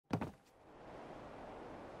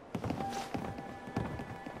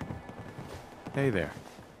Hey there.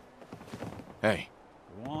 Hey.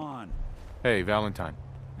 Go on. Hey, Valentine.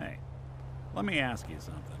 Hey, let me ask you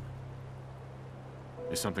something.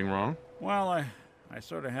 Is something wrong? Well, I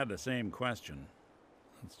sort of had the same question.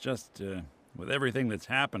 It's just, with everything that's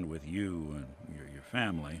happened with you and your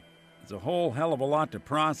family, it's a whole hell of a lot to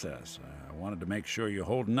process. I wanted to make sure you're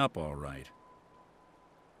holding up all right.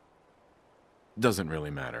 Doesn't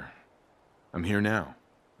really matter. I'm here now.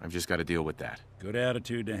 I've just got to deal with that. Good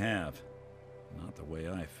attitude to have. Not the way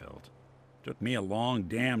I felt. Took me a long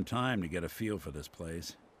damn time to get a feel for this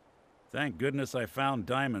place. Thank goodness I found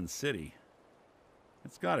Diamond City.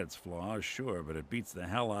 It's got its flaws, sure, but it beats the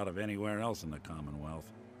hell out of anywhere else in the Commonwealth.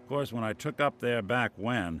 Of course, when I took up there back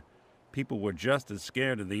when, people were just as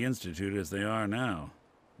scared of the Institute as they are now.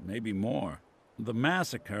 Maybe more. The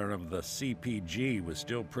massacre of the CPG was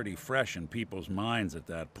still pretty fresh in people's minds at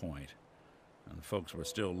that point, and folks were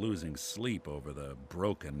still losing sleep over the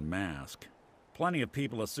broken mask. Plenty of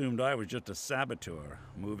people assumed I was just a saboteur,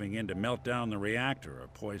 moving in to melt down the reactor or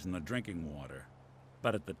poison the drinking water.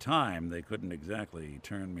 But at the time, they couldn't exactly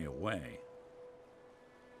turn me away.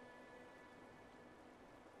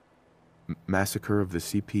 Massacre of the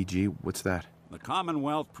CPG? What's that? The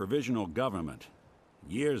Commonwealth Provisional Government.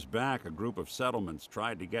 Years back, a group of settlements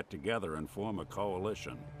tried to get together and form a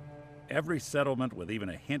coalition. Every settlement with even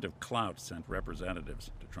a hint of clout sent representatives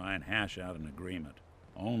to try and hash out an agreement.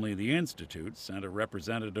 Only the Institute sent a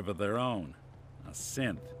representative of their own, a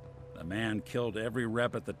synth. The man killed every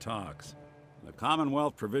rep at the talks. The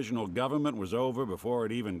Commonwealth Provisional Government was over before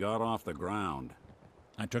it even got off the ground.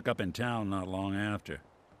 I took up in town not long after.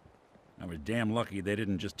 I was damn lucky they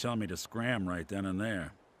didn't just tell me to scram right then and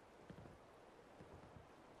there.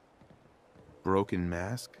 Broken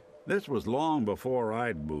mask? This was long before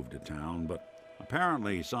I'd moved to town, but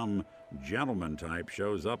apparently some gentleman type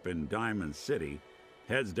shows up in Diamond City,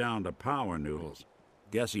 heads down to Power Noodles.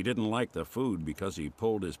 Guess he didn't like the food because he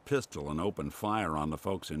pulled his pistol and opened fire on the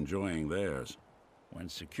folks enjoying theirs. When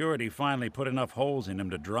security finally put enough holes in him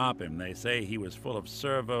to drop him, they say he was full of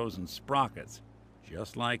servos and sprockets,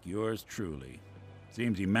 just like yours truly.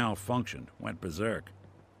 Seems he malfunctioned, went berserk.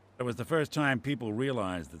 It was the first time people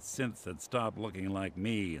realized that synths had stopped looking like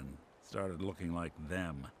me and started looking like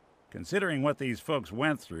them. Considering what these folks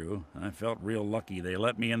went through, I felt real lucky they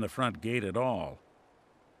let me in the front gate at all.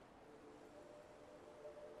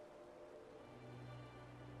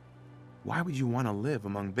 Why would you want to live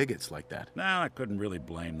among bigots like that? Now, I couldn't really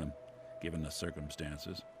blame them, given the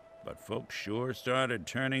circumstances. But folks sure started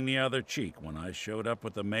turning the other cheek when I showed up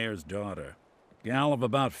with the mayor's daughter. Gal of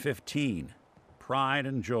about 15. Pride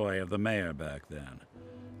and joy of the mayor back then.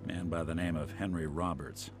 Man by the name of Henry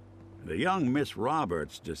Roberts. The young Miss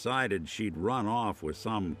Roberts decided she'd run off with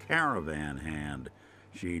some caravan hand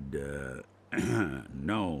she'd,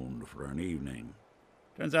 known for an evening.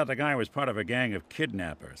 Turns out the guy was part of a gang of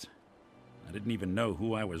kidnappers. I didn't even know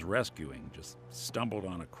who I was rescuing, just stumbled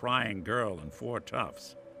on a crying girl and 4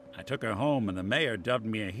 toughs. I took her home and the mayor dubbed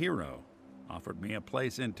me a hero, offered me a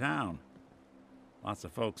place in town. Lots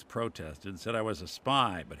of folks protested, said I was a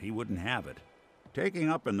spy, but he wouldn't have it. Taking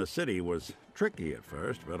up in the city was tricky at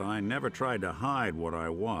first, but I never tried to hide what I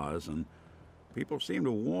was, and people seemed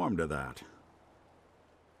to warm to that.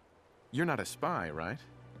 You're not a spy, right?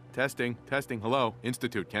 Testing. Hello,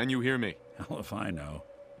 Institute, can you hear me? Hell if I know.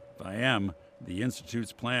 If I am, the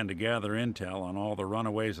Institute's plan to gather intel on all the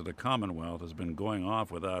runaways of the Commonwealth has been going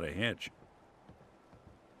off without a hitch.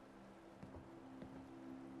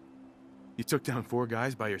 You took down 4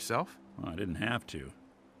 guys by yourself? Well, I didn't have to.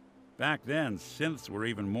 Back then, synths were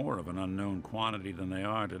even more of an unknown quantity than they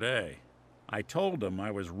are today. I told them I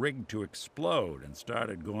was rigged to explode and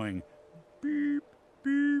started going beep,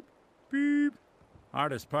 beep, beep.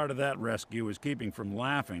 Hardest part of that rescue was keeping from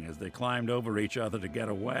laughing as they climbed over each other to get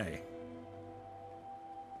away.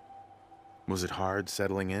 Was it hard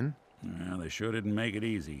settling in? Yeah, they sure didn't make it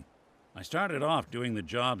easy. I started off doing the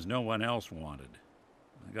jobs no one else wanted.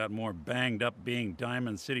 I got more banged up being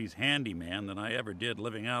Diamond City's handyman than I ever did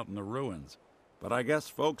living out in the ruins. But I guess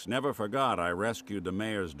folks never forgot I rescued the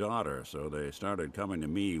mayor's daughter, so they started coming to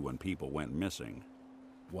me when people went missing.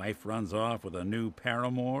 Wife runs off with a new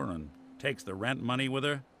paramour and takes the rent money with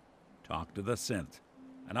her. Talk to the synth.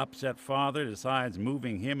 An upset father decides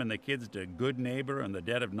moving him and the kids to Good Neighbor in the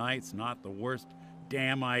dead of night's not the worst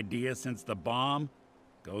damn idea since the bomb.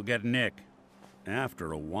 Go get Nick.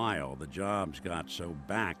 After a while, the jobs got so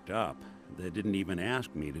backed up, they didn't even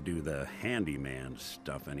ask me to do the handyman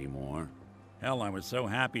stuff anymore. Hell, I was so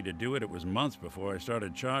happy to do it, it was months before I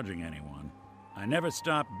started charging anyone. I never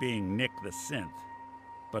stopped being Nick the Synth,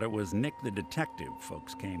 but it was Nick the Detective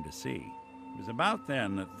folks came to see. It was about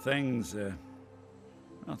then that things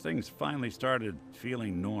Well, things finally started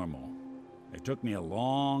feeling normal. It took me a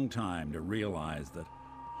long time to realize that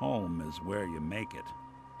home is where you make it.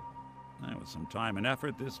 And with some time and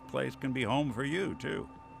effort, this place can be home for you, too.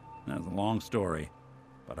 That's a long story,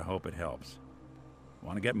 but I hope it helps.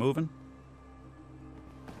 Want to get moving?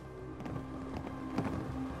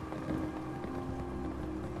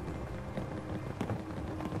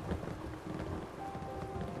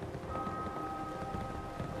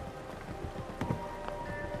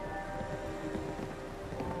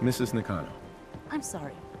 Mrs. Nakano. I'm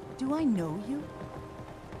sorry. Do I know you?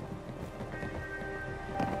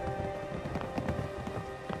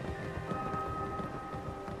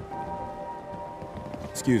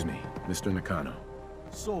 Excuse me, Mr. Nakano.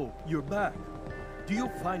 So, you're back. Do you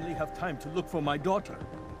finally have time to look for my daughter?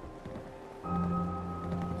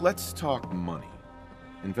 Let's talk money.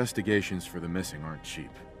 Investigations for the missing aren't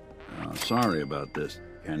cheap. Sorry about this,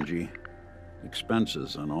 Kenji.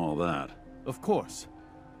 Expenses and all that. Of course.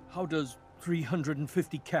 How does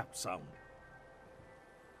 350 caps sound?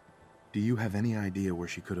 Do you have any idea where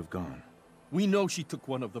she could have gone? We know she took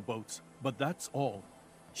one of the boats, but that's all.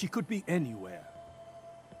 She could be anywhere.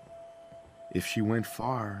 If she went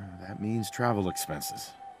far, that means travel expenses.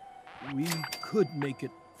 We could make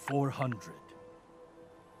it 400.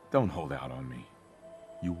 Don't hold out on me.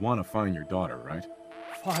 You want to find your daughter, right?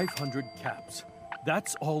 500 caps.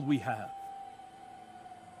 That's all we have.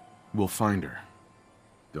 We'll find her.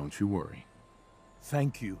 Don't you worry.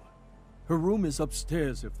 Thank you. Her room is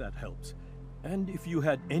upstairs if that helps. And if you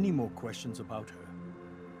had any more questions about her,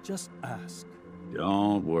 just ask.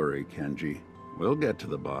 Don't worry, Kenji. We'll get to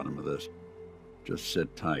the bottom of this. Just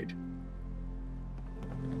sit tight.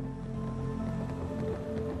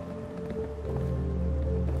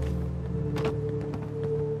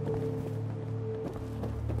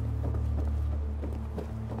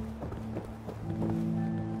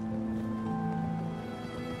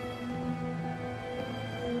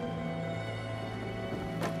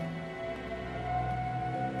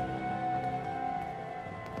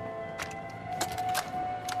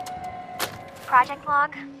 Project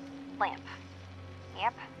log, lamp.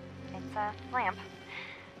 Yep, it's a lamp.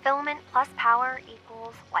 Filament plus power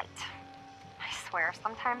equals light. I swear,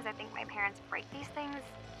 sometimes I think my parents break these things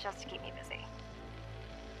just to keep me busy.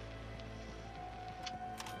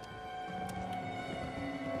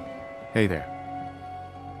 Hey there.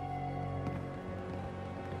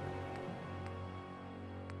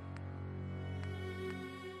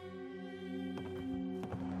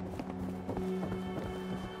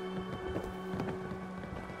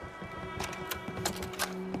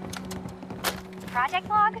 Project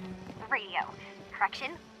log, radio.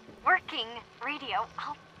 Correction, working radio.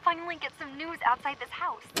 I'll finally get some news outside this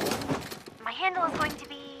house. My handle is going to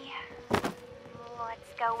be...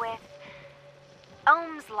 let's go with...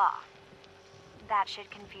 Ohm's Law. That should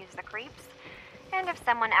confuse the creeps. And if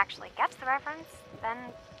someone actually gets the reference, then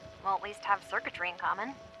we'll at least have circuitry in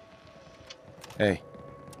common. Hey.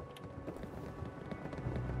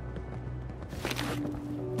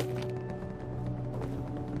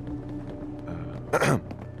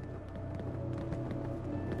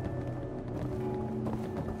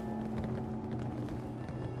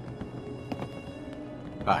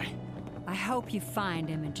 Hi. I hope you find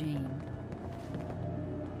Imogene.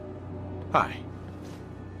 Hi.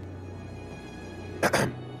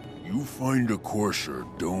 You find a courser,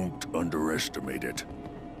 don't underestimate it.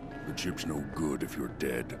 The chip's no good if you're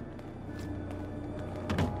dead.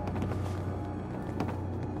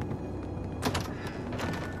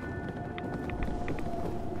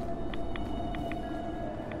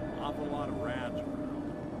 Awful lot of rats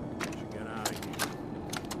around. We should get out of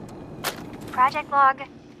here. Project log,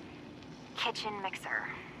 kitchen mixer.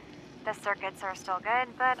 The circuits are still good,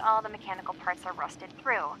 but all the mechanical parts are rusted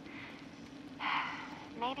through.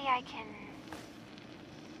 Maybe I can...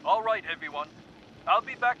 All right, everyone. I'll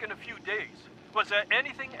be back in a few days. Was there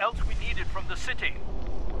anything else we needed from the city?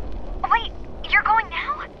 Wait, you're going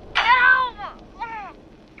now? No!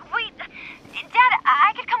 Wait, Dad,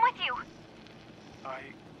 I could come with you.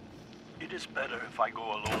 It is better if I go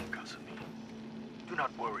alone, Kasumi. Do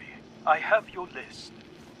not worry. I have your list.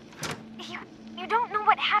 You don't know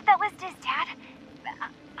what half that list is, Dad.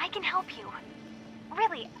 I can help you.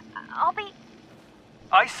 Really, I'll be...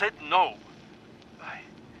 I said no.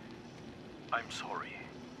 I'm sorry.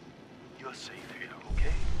 You're safe here,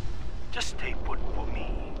 okay? Just stay put for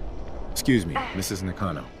me. Excuse me, Mrs.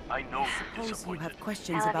 Nakano. I know you're Suppose you disappointed, have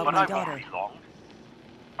questions I love about you. but my I daughter. won't be long.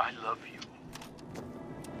 I love you.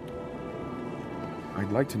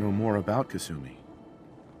 I'd like to know more about Kasumi.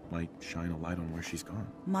 Might shine a light on where she's gone.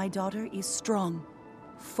 My daughter is strong,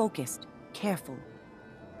 focused, careful.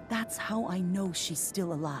 That's how I know she's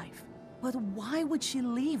still alive. But why would she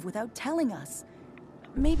leave without telling us?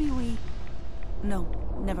 Maybe we... No,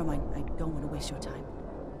 never mind. I don't want to waste your time.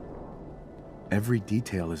 Every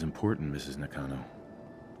detail is important, Mrs. Nakano.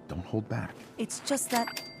 Don't hold back. It's just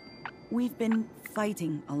that we've been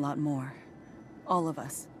fighting a lot more. All of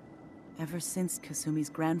us. Ever since Kasumi's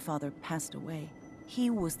grandfather passed away. He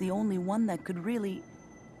was the only one that could really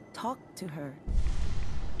talk to her.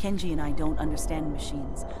 Kenji and I don't understand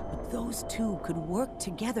machines, but those two could work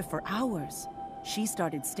together for hours. She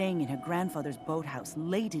started staying in her grandfather's boathouse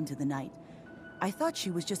late into the night. I thought she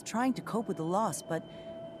was just trying to cope with the loss, but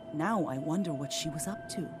now I wonder what she was up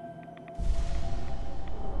to.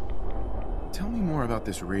 Tell me more about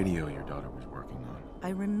this radio your daughter was working on. I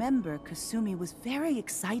remember Kasumi was very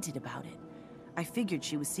excited about it. I figured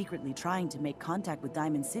she was secretly trying to make contact with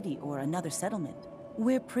Diamond City or another settlement.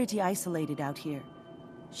 We're pretty isolated out here.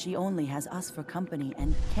 She only has us for company,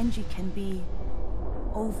 and Kenji can be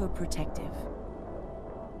overprotective.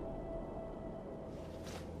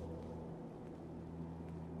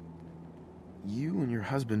 You and your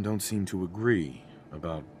husband don't seem to agree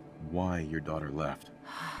about why your daughter left.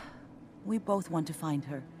 We both want to find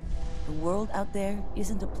her. The world out there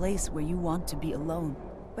isn't a place where you want to be alone.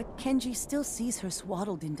 But Kenji still sees her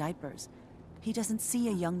swaddled in diapers. He doesn't see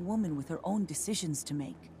a young woman with her own decisions to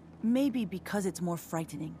make. Maybe because it's more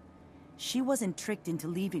frightening. She wasn't tricked into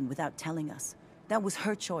leaving without telling us. That was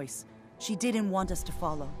her choice. She didn't want us to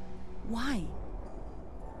follow. Why?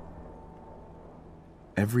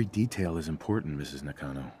 Every detail is important, Mrs.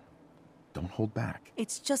 Nakano. Don't hold back.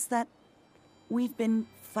 It's just that we've been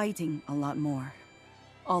fighting a lot more.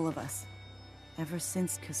 All of us. Ever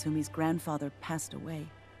since Kasumi's grandfather passed away.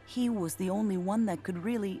 He was the only one that could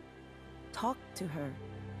really talk to her.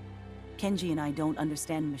 Kenji and I don't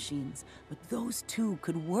understand machines, but those two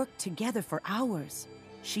could work together for hours.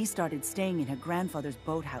 She started staying in her grandfather's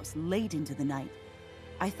boathouse late into the night.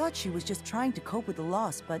 I thought she was just trying to cope with the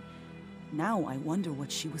loss, but now I wonder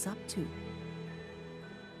what she was up to.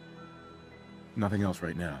 Nothing else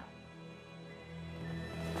right now.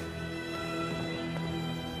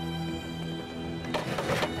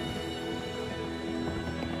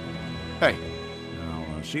 Hey,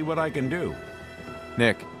 I'll see what I can do.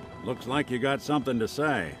 Nick, Looks like you got something to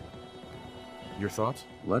say. your thoughts?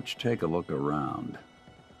 Let's take a look around.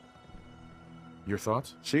 Your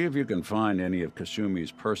thoughts? See if you can find any of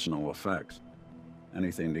Kasumi's personal effects.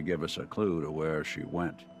 Anything to give us a clue to where she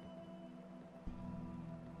went.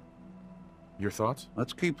 Your thoughts?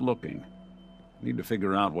 Let's keep looking. Need to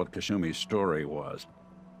figure out what Kasumi's story was.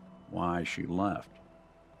 Why she left.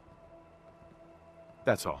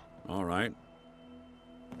 That's all. All right.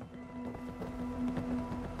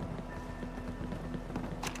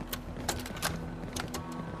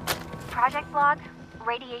 Project Blog,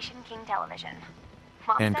 Radiation King Television.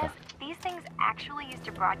 Mom Handcuff. says these things actually used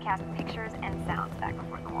to broadcast pictures and sounds back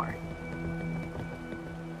before the war.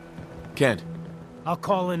 Kent, I'll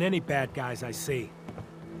call in any bad guys I see.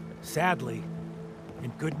 Sadly,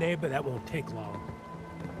 in Good Neighbor, that won't take long.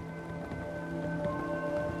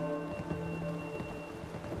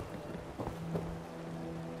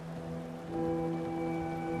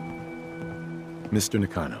 Mr.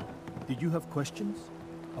 Nakano. Did you have questions?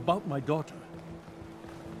 About my daughter?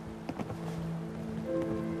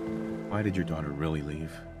 Why did your daughter really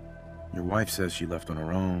leave? Your wife says she left on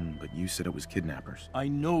her own, but you said it was kidnappers. I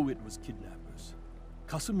know it was kidnappers.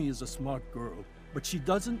 Kasumi is a smart girl, but she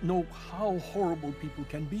doesn't know how horrible people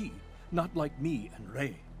can be. Not like me and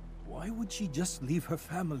Ray. Why would she just leave her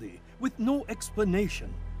family with no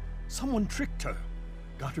explanation? Someone tricked her.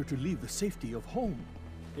 Got her to leave the safety of home.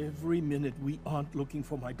 Every minute we aren't looking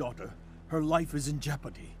for my daughter, her life is in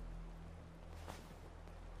jeopardy.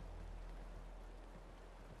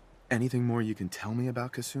 Anything more you can tell me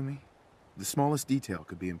about Kasumi? The smallest detail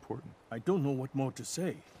could be important. I don't know what more to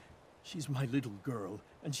say. She's my little girl,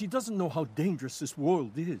 and she doesn't know how dangerous this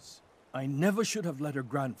world is. I never should have let her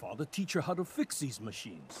grandfather teach her how to fix these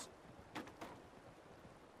machines.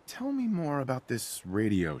 Tell me more about this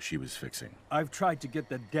radio she was fixing. I've tried to get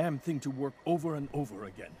that damn thing to work over and over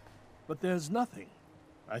again, but there's nothing.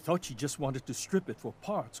 I thought she just wanted to strip it for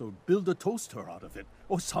parts or build a toaster out of it,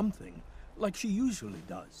 or something, like she usually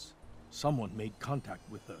does. Someone made contact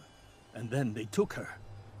with her, and then they took her.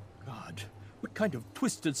 God, what kind of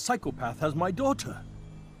twisted psychopath has my daughter?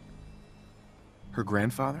 Her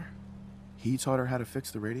grandfather? He taught her how to fix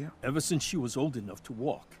the radio? Ever since she was old enough to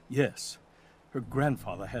walk, yes. Her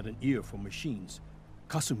grandfather had an ear for machines.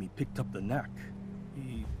 Kasumi picked up the knack.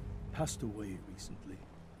 He passed away recently.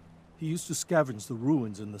 He used to scavenge the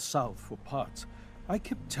ruins in the south for parts. I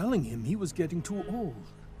kept telling him he was getting too old.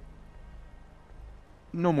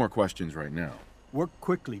 No more questions right now. Work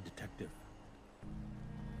quickly, Detective.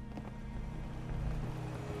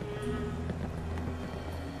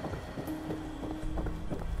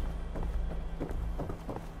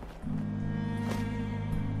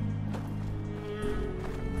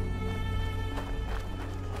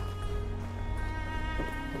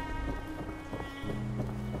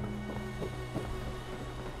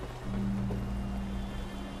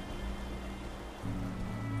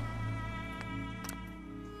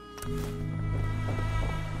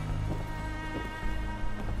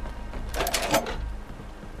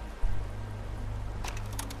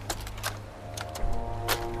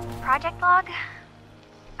 Project log?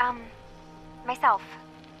 Myself.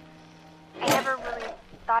 I never really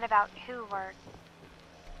thought about who or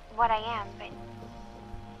what I am, but...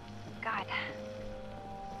 God.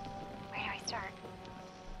 Where do I start?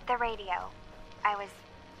 The radio. I was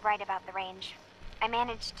right about the range. I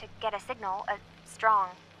managed to get a signal, a strong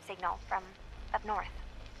signal, from up north.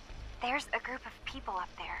 There's a group of people up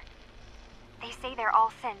there. They say they're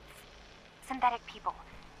all synthetic people,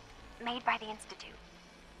 made by the Institute.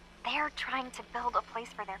 They are trying to build a place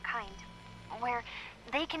for their kind, where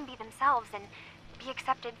they can be themselves and be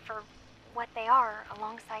accepted for what they are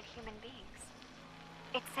alongside human beings.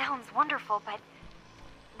 It sounds wonderful, but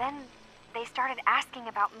then they started asking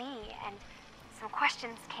about me, and some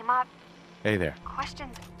questions came up. Hey there.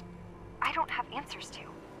 Questions I don't have answers to.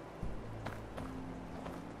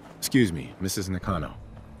 Excuse me, Mrs. Nakano.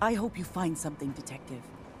 I hope you find something, Detective.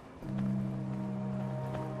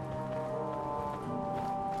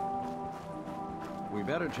 We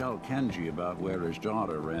better tell Kenji about where his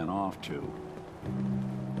daughter ran off to.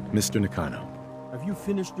 Mr. Nakano. Have you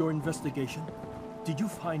finished your investigation? Did you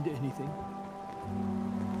find anything?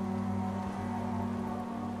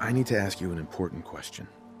 I need to ask you an important question.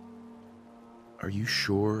 Are you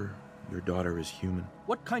sure your daughter is human?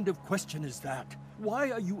 What kind of question is that? Why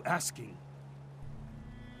are you asking?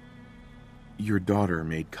 Your daughter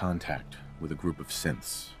made contact with a group of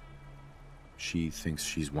synths. She thinks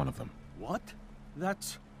she's one of them. What?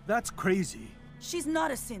 That's crazy. She's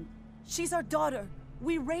not a synth. She's our daughter.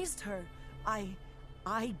 We raised her. I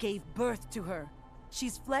gave birth to her.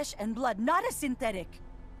 She's flesh and blood, not a synthetic.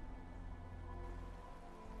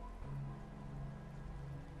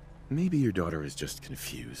 Maybe your daughter is just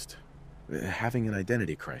confused. Having an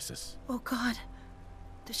identity crisis. Oh God.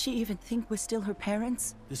 Does she even think we're still her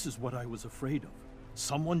parents? This is what I was afraid of.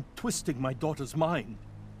 Someone twisting my daughter's mind.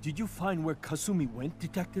 Did you find where Kasumi went,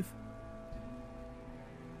 Detective?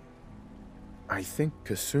 I think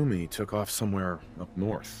Kasumi took off somewhere up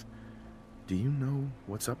north. Do you know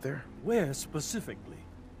what's up there? Where specifically?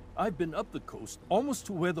 I've been up the coast, almost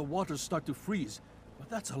to where the waters start to freeze, but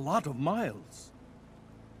that's a lot of miles.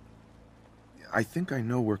 I think I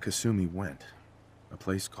know where Kasumi went. A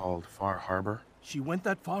place called Far Harbor. She went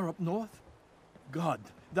that far up north? God,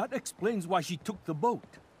 that explains why she took the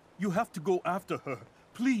boat. You have to go after her.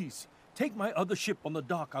 Please, take my other ship on the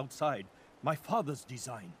dock outside. My father's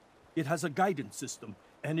design. It has a guidance system,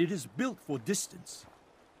 and it is built for distance.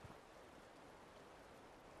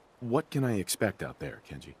 What can I expect out there,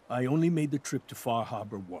 Kenji? I only made the trip to Far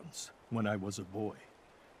Harbor once, when I was a boy.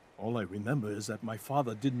 All I remember is that my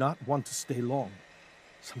father did not want to stay long.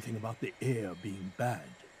 Something about the air being bad.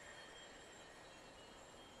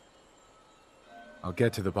 I'll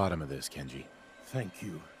get to the bottom of this, Kenji. Thank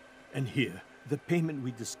you. And here, the payment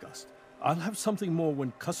we discussed. I'll have something more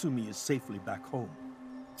when Kasumi is safely back home.